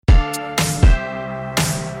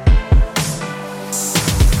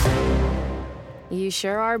You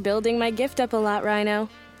sure are building my gift up a lot, Rhino.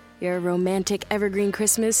 Your romantic evergreen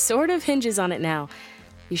Christmas sort of hinges on it now.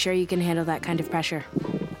 You sure you can handle that kind of pressure?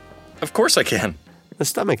 Of course I can. The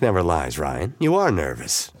stomach never lies, Ryan. You are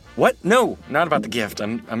nervous. What? No, not about the gift.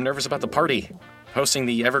 I'm nervous about the party. Hosting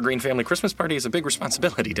the Evergreen family Christmas party is a big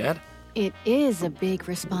responsibility, Dad. It is a big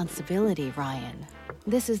responsibility, Ryan.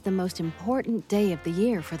 This is the most important day of the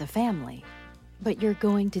year for the family. But you're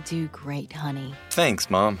going to do great, honey. Thanks,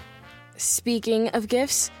 Mom. Speaking of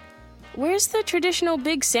gifts, where's the traditional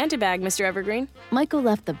big Santa bag, Mr. Evergreen? Michael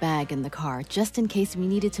left the bag in the car just in case we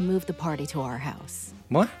needed to move the party to our house.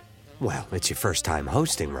 What? Well, it's your first time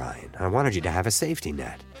hosting, Ryan. I wanted you to have a safety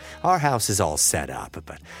net. Our house is all set up,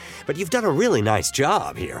 but you've done a really nice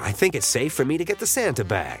job here. I think it's safe for me to get the Santa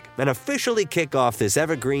bag and officially kick off this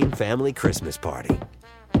Evergreen family Christmas party.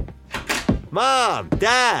 Mom,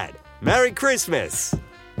 Dad, Merry Christmas!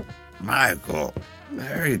 Michael,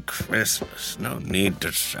 Merry Christmas. No need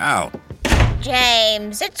to shout.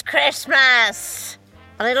 James, it's Christmas.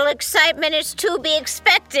 A little excitement is to be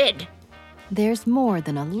expected. There's more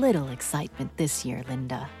than a little excitement this year,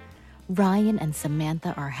 Linda. Ryan and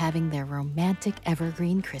Samantha are having their romantic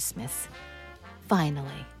evergreen Christmas.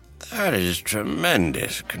 Finally. That is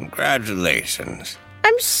tremendous. Congratulations.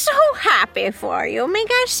 I'm so happy for you. May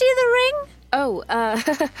I see the ring?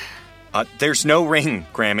 Oh, There's no ring,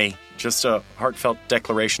 Grammy. Just a heartfelt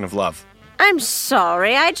declaration of love. I'm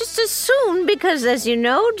sorry. I just assumed because, as you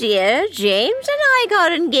know, dear, James and I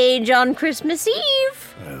got engaged on Christmas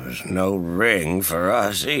Eve. There was no ring for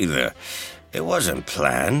us either. It wasn't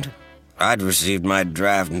planned. I'd received my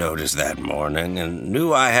draft notice that morning and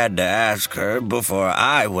knew I had to ask her before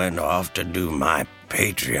I went off to do my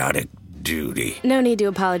patriotic duty. no need to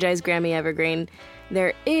apologize, Grammy Evergreen.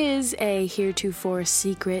 There is a heretofore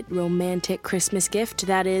secret romantic Christmas gift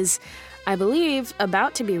that is, I believe,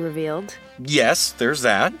 about to be revealed. Yes, there's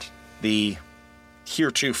that. The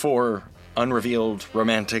heretofore unrevealed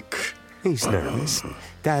romantic... He's nervous.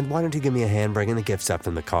 Dad, why don't you give me a hand bringing the gifts up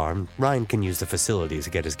from the car? Ryan can use the facilities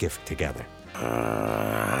to get his gift together.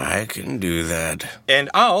 I can do that. And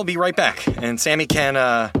I'll be right back. And Sammy can,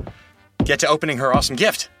 get to opening her awesome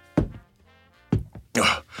gift.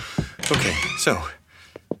 Ugh. Okay, so...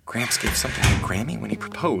 Gramps gave something to Grammy when he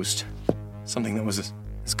proposed. Something that was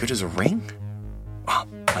as good as a ring? Well,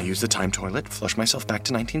 I'll use the time toilet, flush myself back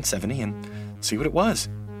to 1970, and see what it was.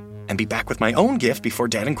 And be back with my own gift before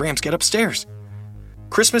Dad and Gramps get upstairs.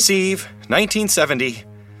 Christmas Eve, 1970,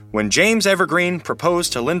 when James Evergreen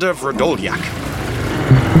proposed to Linda Vrdolyak.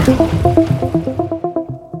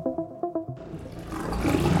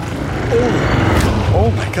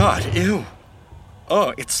 Oh my God, ew.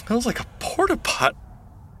 Oh, it smells like a porta pot.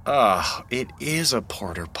 It is a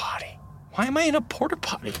porta potty. Why am I in a porta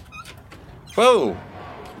potty? Whoa,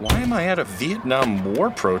 why am I at a Vietnam War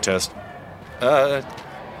protest? Where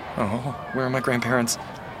are my grandparents?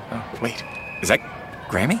 Wait, is that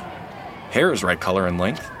Grammy? Hair is right color and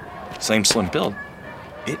length. Same slim build.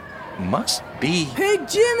 It must be... Hey,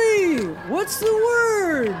 Jimmy! What's the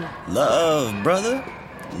word? Love, brother.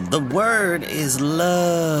 The word is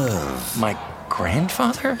love. My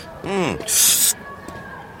grandfather?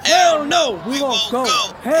 Hell no, we won't go.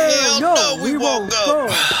 Hell no, we won't go.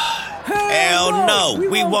 Hell no,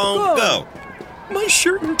 we won't go. My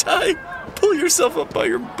shirt and tie. Pull yourself up by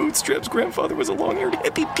your bootstraps. Grandfather was a long-haired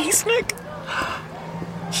hippie peacenik.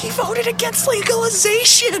 He voted against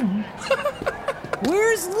legalization.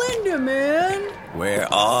 Where's Linda, man?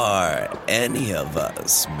 Where are any of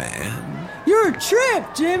us, man? You're a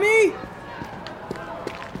trip, Jimmy.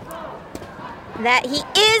 That he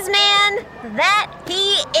is, man. That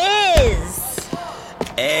he is.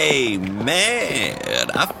 Hey, man,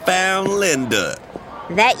 I found Linda.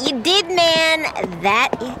 That you did, man. That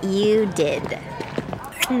you did.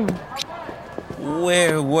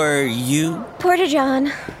 Where were you? Porta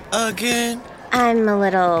John. Again? I'm a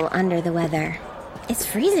little under the weather. It's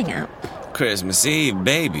freezing out. Christmas Eve,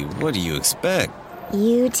 baby. What do you expect?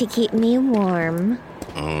 You to keep me warm.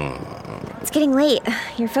 It's getting late.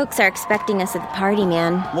 Your folks are expecting us at the party,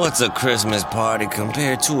 man. What's a Christmas party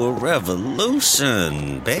compared to a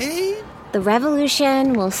revolution, babe? The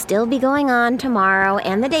revolution will still be going on tomorrow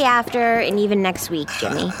and the day after and even next week,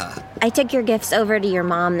 Jimmy. I took your gifts over to your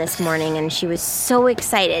mom this morning and she was so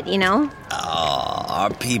excited, you know? Oh, our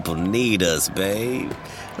people need us, babe.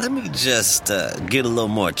 Let me just get a little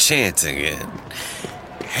more chanting in.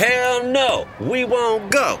 Hell no, we won't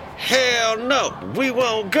go. Hell no, we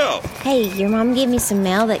won't go. Hey, your mom gave me some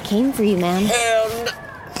mail that came for you, man. Hell no.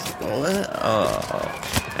 What? Oh,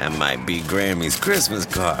 that might be Grammy's Christmas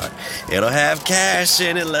card. It'll have cash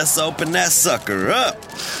in it. Let's open that sucker up.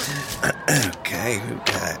 Okay. Okay, who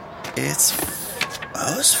got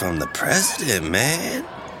it's from the president, man.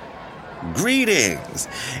 Greetings.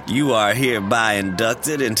 You are hereby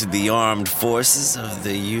inducted into the armed forces of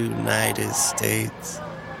the United States.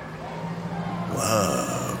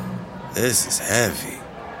 Whoa, this is heavy.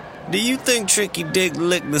 Do you think Tricky Dick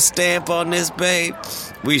licked the stamp on this, babe?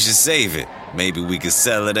 We should save it. Maybe we could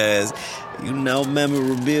sell it as,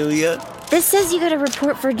 memorabilia. This says you gotta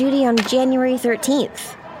report for duty on January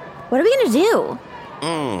 13th. What are we gonna do?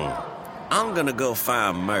 I'm gonna go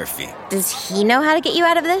find Murphy. Does he know how to get you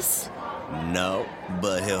out of this? No,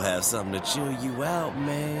 but he'll have something to chill you out,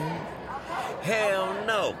 man. Hell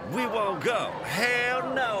no, we won't go.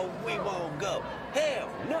 Hell no, we won't go. Hell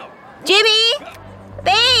no. Jimmy!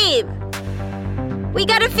 Babe! We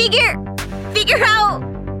gotta figure out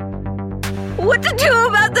what to do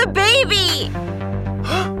about the baby!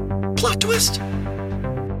 Plot twist!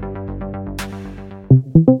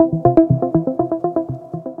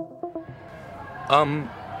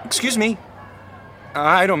 Excuse me.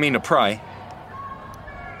 I don't mean to pry.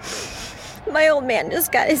 My old man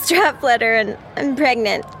just got his draft letter and I'm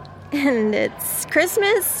pregnant. And it's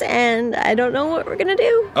Christmas and I don't know what we're gonna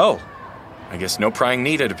do. Oh, I guess no prying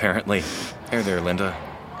needed, apparently. There, Linda.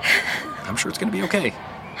 I'm sure it's gonna be okay.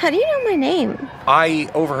 How do you know my name? I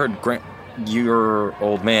overheard your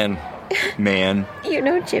old man. You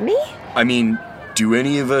know Jimmy? I mean, do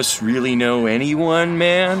any of us really know anyone,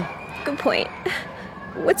 man? Good point.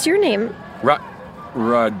 What's your name?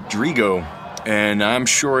 Rodrigo. And I'm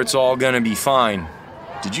sure it's all gonna be fine.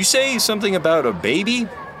 Did you say something about a baby?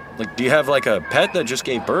 Like, do you have like a pet that just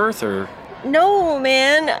gave birth, or? No,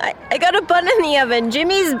 man. I got a bun in the oven.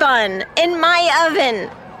 Jimmy's bun. In my oven.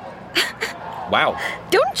 Wow.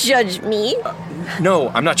 Don't judge me. No,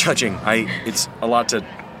 I'm not judging. It's a lot to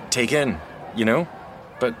take in,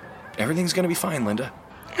 But everything's gonna be fine, Linda.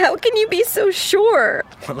 How can you be so sure?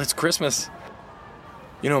 Well, it's Christmas.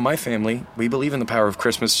 My family, we believe in the power of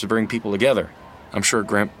Christmas to bring people together. I'm sure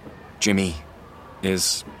Jimmy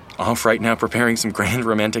is off right now preparing some grand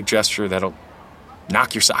romantic gesture that'll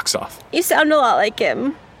knock your socks off. You sound a lot like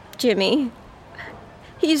him, Jimmy.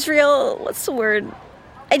 He's real, what's the word?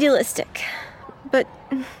 Idealistic. But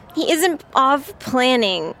he isn't off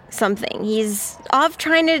planning something. He's off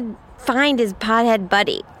trying to find his pothead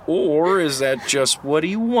buddy. Or is that just what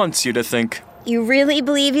he wants you to think? You really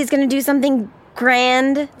believe he's going to do something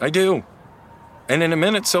grand? I do. And in a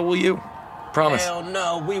minute, so will you. Promise. Hell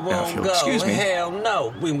no, we Now, won't if you'll go. excuse me. Hell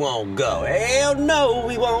no, we won't go. Hell no,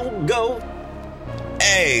 we won't go.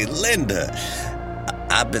 Hey, Linda,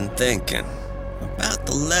 I've been thinking about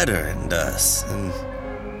the letter and us and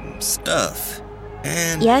stuff.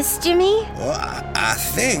 And Yes, Jimmy? well, I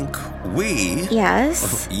think we,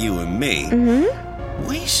 Yes. you and me, Mm-hmm.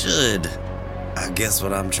 we should. I guess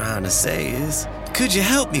what I'm trying to say is, could you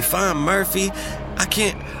help me find Murphy? I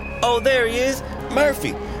can't. Oh, there he is.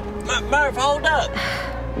 Murphy. Murph, hold up.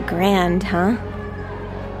 Grand, huh?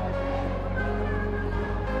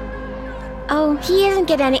 Oh, he isn't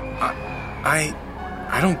getting any...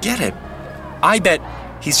 I don't get it. I bet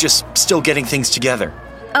he's just still getting things together.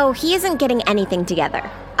 Oh, he isn't getting anything together.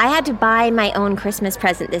 I had to buy my own Christmas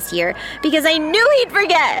present this year because I knew he'd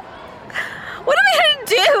forget. What am I gonna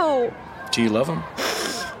do? Do you love him?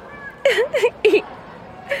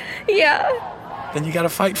 Yeah. Then you gotta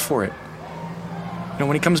fight for it.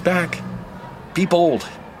 When he comes back, be bold.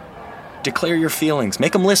 Declare your feelings.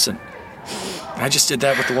 Make him listen. I just did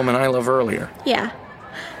that with the woman I love earlier. Yeah.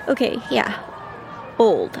 Okay, yeah.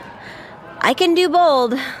 Bold. I can do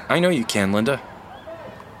bold. I know you can, Linda.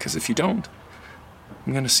 Because if you don't,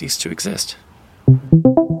 I'm gonna cease to exist.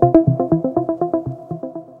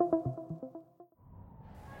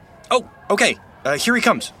 Oh, okay. Here he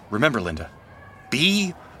comes. Remember, Linda.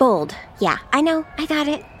 Be Bold. Yeah, I know. I got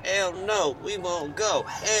it. Hell no, we won't go.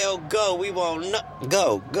 Hell go, we won't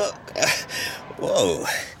go. Whoa.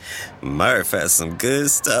 Murph has some good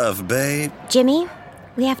stuff, babe. Jimmy,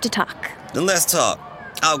 we have to talk. Then let's talk.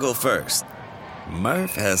 I'll go first.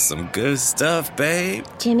 Murph has some good stuff, babe.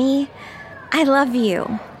 Jimmy, I love you.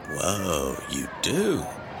 Whoa, you do?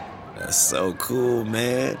 That's so cool,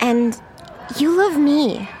 man. And you love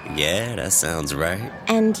me. Yeah, that sounds right.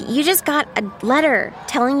 And you just got a letter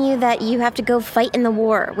telling you that you have to go fight in the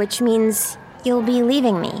war, which means you'll be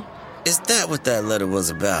leaving me. Is that what that letter was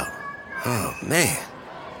about? Oh, man.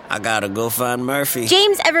 I gotta go find Murphy.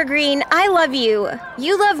 James Evergreen, I love you.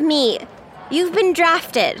 You love me. You've been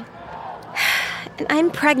drafted. And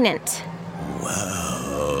I'm pregnant.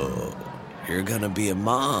 Whoa. You're gonna be a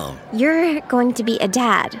mom. You're going to be a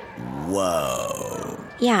dad. Whoa.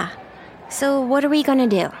 Yeah. So what are we gonna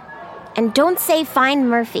do? And don't say find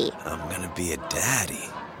Murphy. I'm gonna be a daddy.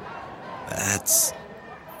 That's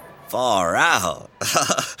far out.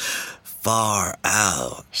 Far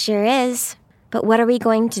out. Sure is. But what are we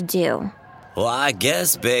going to do? Well, I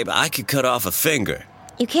guess, babe, I could cut off a finger.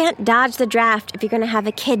 You can't dodge the draft if you're going to have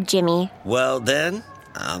a kid, Jimmy. Well, then,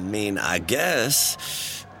 I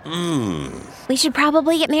guess... We should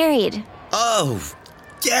probably get married. Oh,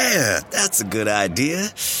 yeah, that's a good idea.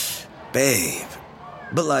 Babe,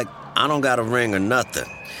 but I don't got a ring or nothing.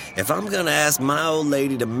 If I'm gonna ask my old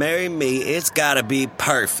lady to marry me, it's gotta be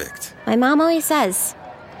perfect. My mom always says,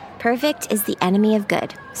 perfect is the enemy of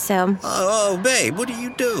good. So... Oh, babe, what are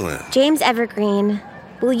you doing? James Evergreen,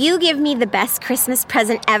 will you give me the best Christmas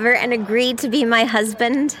present ever and agree to be my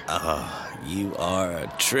husband? Oh, you are a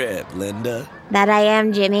trip, Linda. That I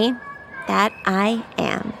am, Jimmy. That I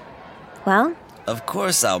am. Well? Of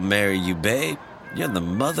course I'll marry you, babe. You're the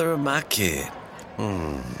mother of my kid.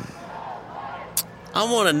 I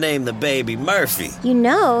want to name the baby Murphy. You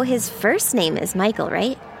know his first name is Michael,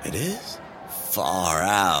 right? It is? Far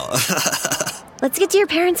out. Let's get to your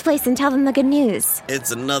parents' place and tell them the good news.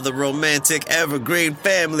 It's another romantic Evergreen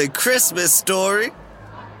family Christmas story.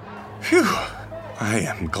 Phew. I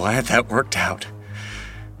am glad that worked out.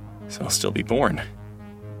 So I'll still be born.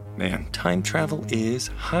 Man, time travel is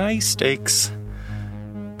high stakes.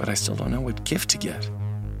 But I still don't know what gift to get.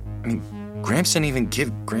 I mean, Gramps didn't even give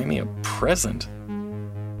Grammy a present.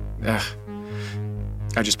 Ugh.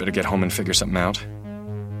 I just better get home and figure something out.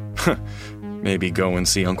 Maybe go and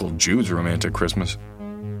see Uncle Jude's romantic Christmas.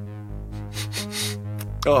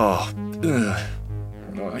 Oh,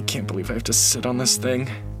 I can't believe I have to sit on this thing.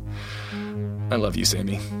 I love you,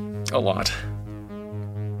 Sammy. A lot.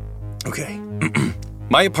 Okay.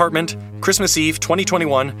 My apartment, Christmas Eve,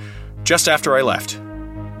 2021, just after I left.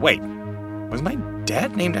 Wait, was my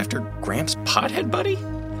dad named after Gramps' pothead buddy?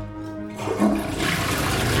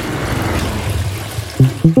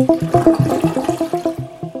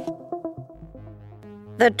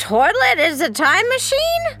 The toilet is a time machine?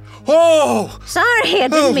 Oh! Sorry, I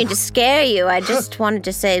didn't mean to scare you. I just wanted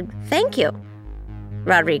to say thank you,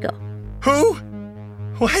 Rodrigo. Who?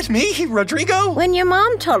 What, me? Rodrigo? When your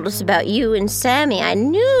mom told us about you and Sammy, I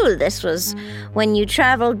knew this was when you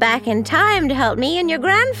traveled back in time to help me and your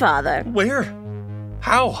grandfather. Where?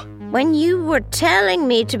 How? When you were telling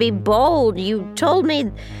me to be bold, you told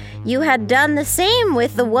me you had done the same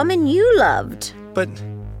with the woman you loved. But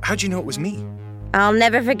how'd you know it was me? I'll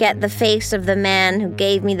never forget the face of the man who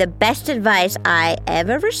gave me the best advice I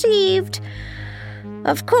ever received.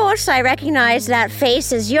 Of course, I recognized that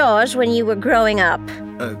face as yours when you were growing up.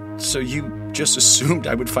 So you just assumed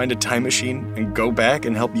I would find a time machine and go back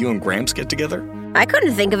and help you and Gramps get together? I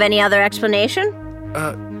couldn't think of any other explanation.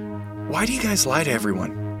 Why do you guys lie to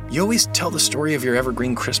everyone? You always tell the story of your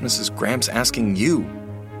Evergreen Christmas as Gramps asking you,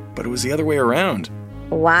 but it was the other way around.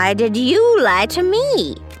 Why did you lie to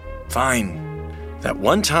me? Fine. That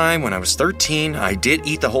one time when I was 13, I did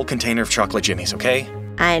eat the whole container of chocolate jimmies, okay?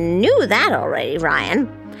 I knew that already, Ryan.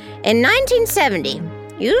 In 1970,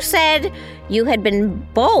 you said you had been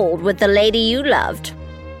bold with the lady you loved,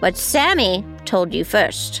 but Sammy told you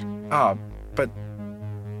first. But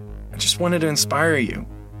I just wanted to inspire you,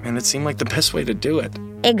 and it seemed like the best way to do it.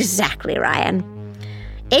 Exactly, Ryan.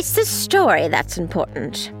 It's the story that's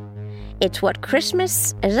important. It's what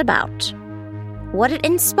Christmas is about. What it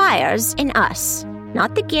inspires in us.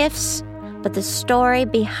 Not the gifts, but the story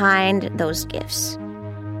behind those gifts.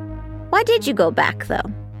 Why did you go back,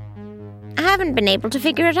 though? I haven't been able to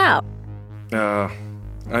figure it out.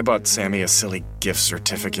 I bought Sammy a silly gift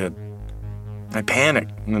certificate. I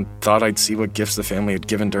panicked and thought I'd see what gifts the family had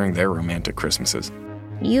given during their romantic Christmases.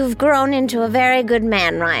 You've grown into a very good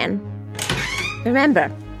man, Ryan. Remember,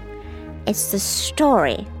 it's the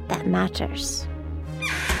story that matters.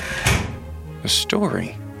 A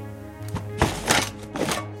story?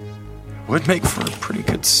 Would make for a pretty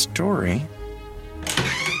good story.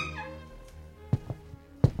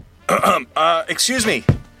 Excuse me.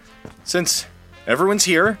 Since everyone's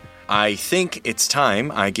here, I think it's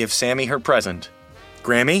time I give Sammy her present.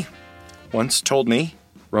 Grammy once told me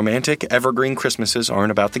romantic Evergreen Christmases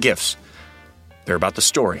aren't about the gifts. They're about the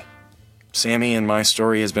story. Sammy and my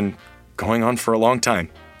story has been going on for a long time.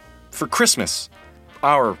 For Christmas,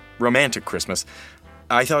 our romantic Christmas,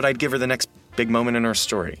 I thought I'd give her the next big moment in her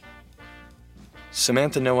story.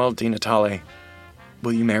 Samantha Noel Di Natale,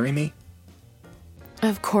 will you marry me?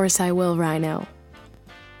 Of course I will, Rhino.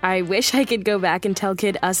 I wish I could go back and tell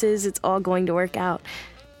Kid Us's it's all going to work out.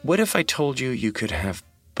 What if I told you you could have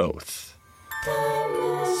both?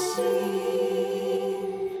 The machine.